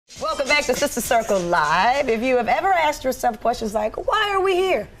Welcome back to Sister Circle Live. If you have ever asked yourself questions like, why are we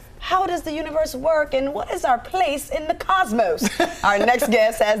here? How does the universe work? And what is our place in the cosmos? Our next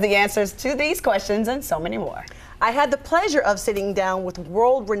guest has the answers to these questions and so many more. I had the pleasure of sitting down with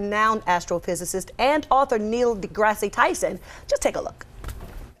world-renowned astrophysicist and author Neil Degrasse Tyson. Just take a look.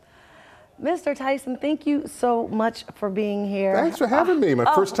 Mr. Tyson, thank you so much for being here. Thanks for having me. My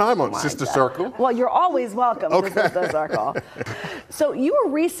first time on Sister Circle. Well, you're always welcome to Sister Circle. So you were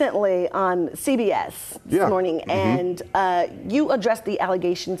recently on CBS this morning, and you addressed the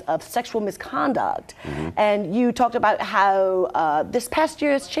allegations of sexual misconduct, and you talked about how this past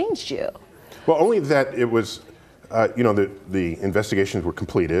year has changed you. Well, only that it was, you know, the investigations were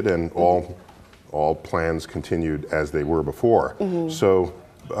completed, and all plans continued as they were before. So.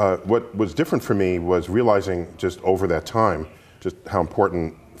 What was different for me was realizing just over that time just how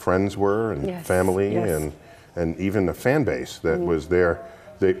important friends were and family and even a fan base that was there.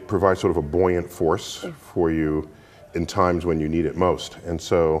 They provide sort of a buoyant force for you in times when you need it most. And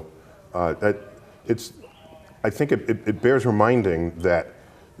so I think it bears reminding that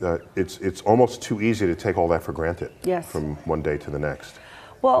it's almost too easy to take all that for granted from one day to the next.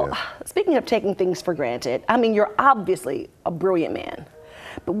 Well, speaking of taking things for granted, I mean, you're obviously a brilliant man.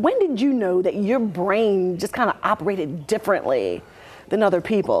 But when did you know that your brain just kind of operated differently than other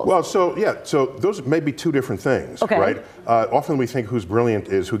people? Well, so those may be two different things, right? Often we think who's brilliant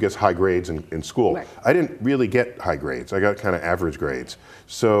is who gets high grades in school. Right. I didn't really get high grades. I got kind of average grades.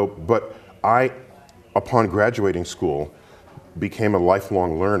 So, but I, upon graduating school, became a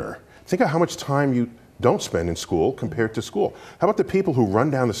lifelong learner. Think of how much time you don't spend in school compared to school. How about the people who run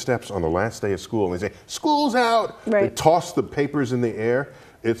down the steps on the last day of school and they say, school's out! Right. They toss the papers in the air.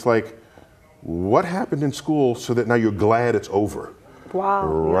 It's like, what happened in school so that now you're glad it's over? Wow.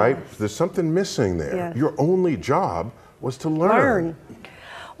 Right? There's something missing there. Your only job was to learn.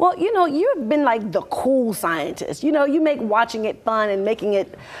 Well, you know, you've been like the cool scientist. You know, you make watching it fun and making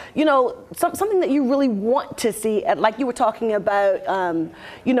it, you know, something that you really want to see. Like you were talking about,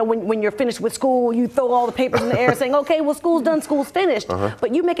 you know, when you're finished with school, you throw all the papers in the air saying, okay, well, school's done, school's finished.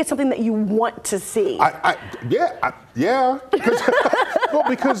 But you make it something that you want to see.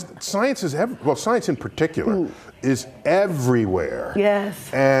 Because science is, science in particular is everywhere.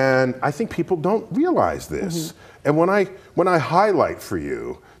 Yes. And I think people don't realize this. And when I highlight for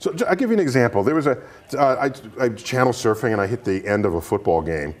you, so I'll give you an example. There was I channel surfing and I hit the end of a football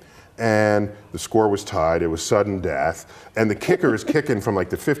game and the score was tied. It was sudden death. And the kicker is kicking from like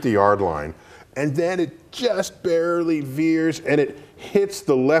the 50-yard line. And then it just barely veers and it hits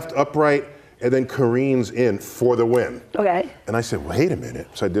the left upright and then careens in for the win. Okay. And I said, wait a minute.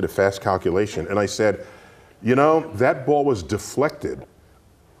 So I did a fast calculation and I said, you know, that ball was deflected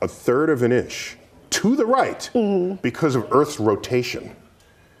 1/3 of an inch to the right because of Earth's rotation.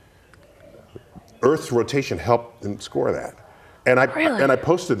 Earth's rotation helped them score that. And I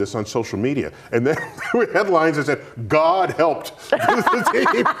posted this on social media. And then there were headlines that said, God helped the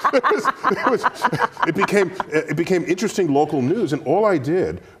team. It became interesting local news. And all I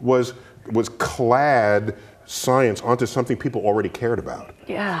did was clad science onto something people already cared about.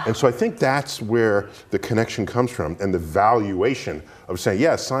 Yeah. And so I think that's where the connection comes from and the valuation of saying,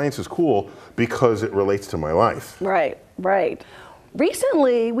 yeah, science is cool because it relates to my life. Right, right.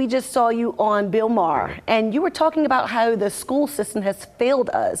 Recently, we just saw you on Bill Maher, and you were talking about how the school system has failed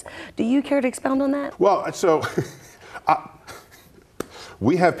us. Do you care to expound on that? Well, so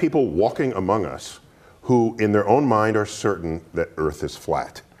we have people walking among us who in their own mind are certain that Earth is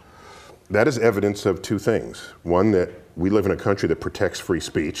flat. That is evidence of two things. One, that we live in a country that protects free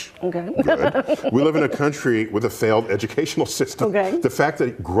speech. Okay. Good. We live in a country with a failed educational system. Okay. The fact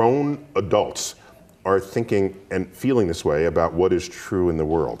that grown adults are thinking and feeling this way about what is true in the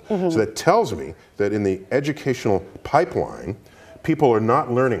world. So that tells me that in the educational pipeline, people are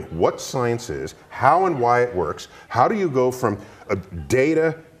not learning what science is, how and why it works, how do you go from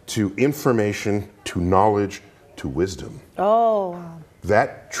data to information to knowledge to wisdom. Oh.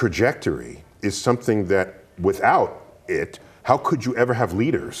 That trajectory is something that without it, how could you ever have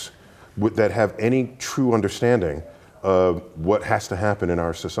leaders that have any true understanding of what has to happen in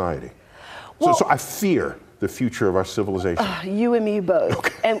our society? Well, so I fear the future of our civilization. You and me both.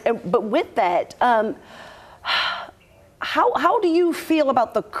 Okay. But with that, how do you feel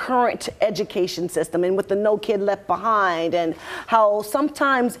about the current education system and with the No Kid Left Behind and how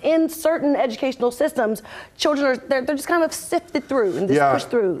sometimes in certain educational systems, children they're just kind of sifted through and just pushed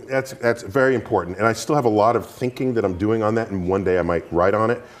through? That's very important. And I still have a lot of thinking that I'm doing on that, and one day I might write on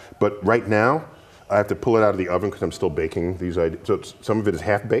it. But right now, I have to pull it out of the oven because I'm still baking these ideas. So some of it is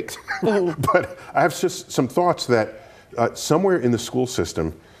half baked. But I have just some thoughts that somewhere in the school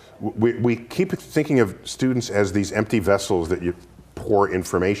system, we keep thinking of students as these empty vessels that you pour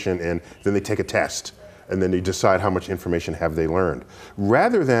information in, then they take a test, and then you decide how much information have they learned,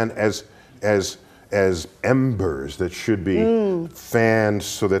 rather than as embers that should be fanned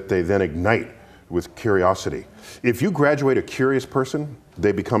so that they then ignite with curiosity. If you graduate a curious person,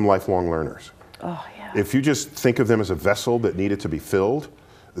 they become lifelong learners. Oh, yeah. If you just think of them as a vessel that needed to be filled,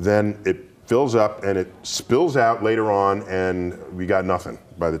 then it fills up and it spills out later on, and we got nothing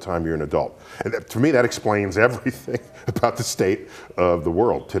by the time you're an adult. And to me, that explains everything about the state of the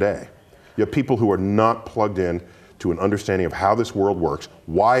world today. You have people who are not plugged in to an understanding of how this world works,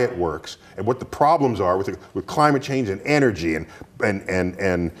 why it works, and what the problems are with climate change and energy,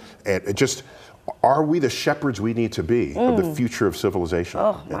 and just, are we the shepherds we need to be of the future of civilization?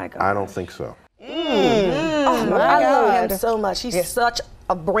 Oh my God. I don't think so. Oh, I love him so much. He's such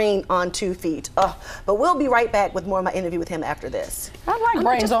a brain on 2 feet. But we'll be right back with more of my interview with him after this. I like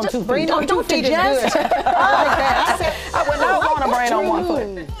brains on 2 feet. Brain on 2 feet is good. I like that. I would not want a brain on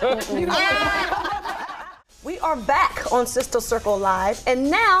 1 foot. We are back on Sister Circle Live, and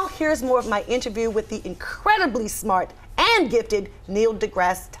now here's more of my interview with the incredibly smart and gifted Neil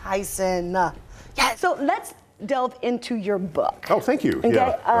Degrasse Tyson. Yeah, so let's delve into your book. Oh, thank you. Okay,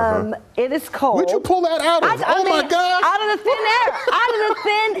 Yeah. it is called... Where'd you pull that out of? I mean, my God! Out of the thin air! Out of the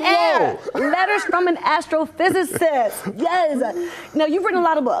thin air! Letters from an astrophysicist. Yes. Now, you've written a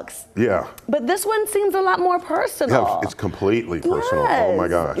lot of books. Yeah. But this one seems a lot more personal. Yeah, it's completely personal. Yes. Oh my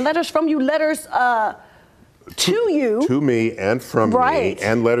gosh. Letters from you, letters to you. To me and from Right. me,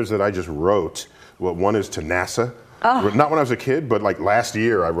 and letters that I just wrote. Well, one is to NASA. Not when I was a kid, but like last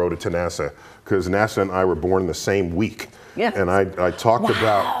year I wrote it to NASA, because NASA and I were born the same week. Yeah. And I talked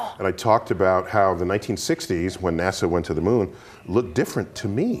about how the 1960s, when NASA went to the moon, looked different to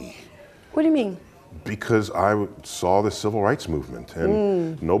me. What do you mean? Because I saw the civil rights movement,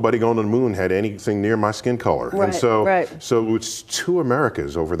 and nobody going to the moon had anything near my skin color. Right, and so, right. so it's 2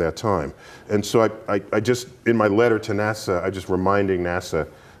 Americas over that time. And so I just, in my letter to NASA, I just reminding NASA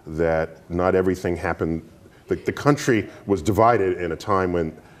that not everything happened. The country was divided in a time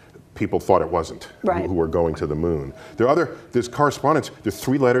when people thought it wasn't, Right. who were going to the moon. There's correspondence. There's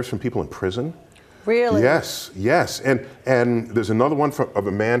 3 letters from people in prison. Really? Yes, yes. And there's another one of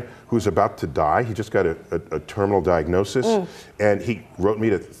a man who's about to die. He just got a terminal diagnosis. And he wrote me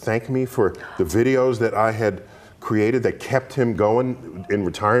to thank me for the videos that I had created that kept him going in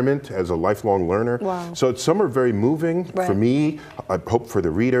retirement as a lifelong learner. Wow. So some are very moving for Right. me. I hope for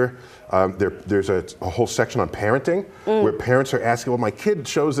the reader. There's a whole section on parenting where parents are asking, well, my kid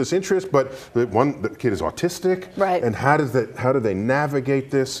shows this interest, but the kid is autistic. Right. And how do they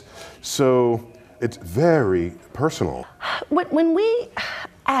navigate this? So it's very personal. When we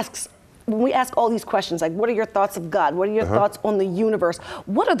ask all these questions, like what are your thoughts of God? What are your thoughts on the universe?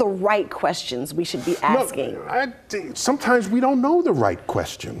 What are the right questions we should be asking? No, sometimes we don't know the right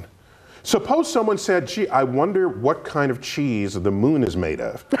question. Suppose someone said, gee, I wonder what kind of cheese the moon is made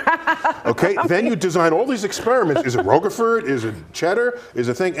of. Okay, then you design all these experiments. Is it Roquefort? Is it cheddar? Is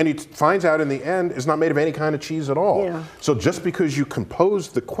it thing? And he finds out in the end it's not made of any kind of cheese at all. Yeah. So just because you compose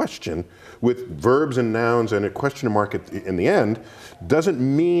the question with verbs and nouns and a question mark in the end doesn't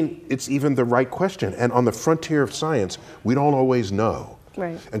mean it's even the right question. And on the frontier of science, we don't always know.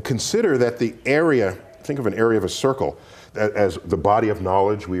 Right. And consider that the area, think of an area of a circle, as the body of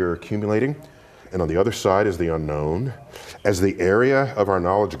knowledge we are accumulating, and on the other side is the unknown. As the area of our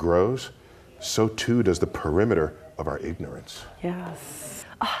knowledge grows, so too does the perimeter of our ignorance. Yes.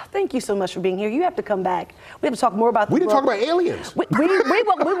 Thank you so much for being here. You have to come back. We have to talk more about the We didn't book. talk about aliens. We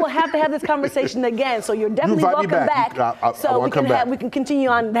will have to have this conversation again, so you're definitely invite me welcome back. back. I wanna come back. We can continue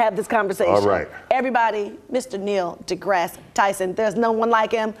on to have this conversation. All right. Everybody, Mr. Neil Degrasse Tyson. There's no one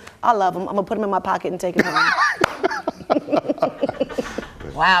like him. I love him. I'm gonna put him in my pocket and take him home.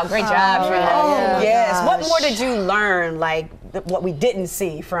 Wow, great job, Trina. yeah. Yes. Gosh. What more did you learn, like what we didn't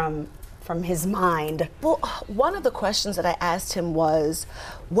see from his mind? Well, one of the questions that I asked him was,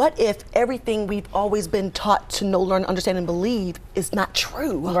 what if everything we've always been taught to know, learn, understand, and believe is not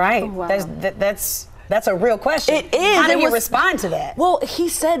true? Right. Oh, wow. That's a real question. It is. How do It you was- respond to that? Well, he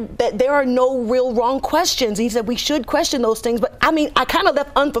said that there are no real wrong questions. He said we should question those things. But I mean, I kind of left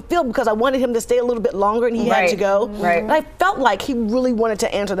unfulfilled because I wanted him to stay a little bit longer and he had Right. to go. Right. And I felt like he really wanted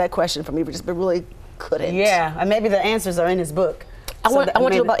to answer that question for me, but really couldn't. Yeah, and maybe the answers are in his book. I want to know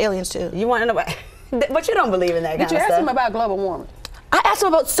maybe- about aliens too. You want to know about, but you don't believe in that Did kind you of ask stuff. him about global warming? I asked him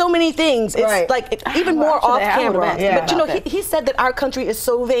about so many things. It's like even more off camera. But you know, he said that our country is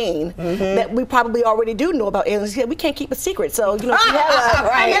so vain that we probably already do know about aliens. He said we can't keep a secret. So you know, if you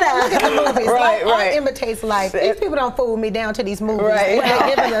have look at the movies. Art imitates life. These people don't fool me down to these movies.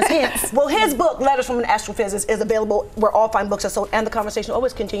 They're giving us hints. Well, his book, Letters from an Astrophysicist, is available where all fine books are sold, and the conversation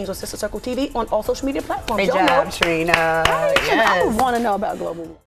always continues on Sister Circle TV on all social media platforms. Great job, Trina. I want to know about global warming.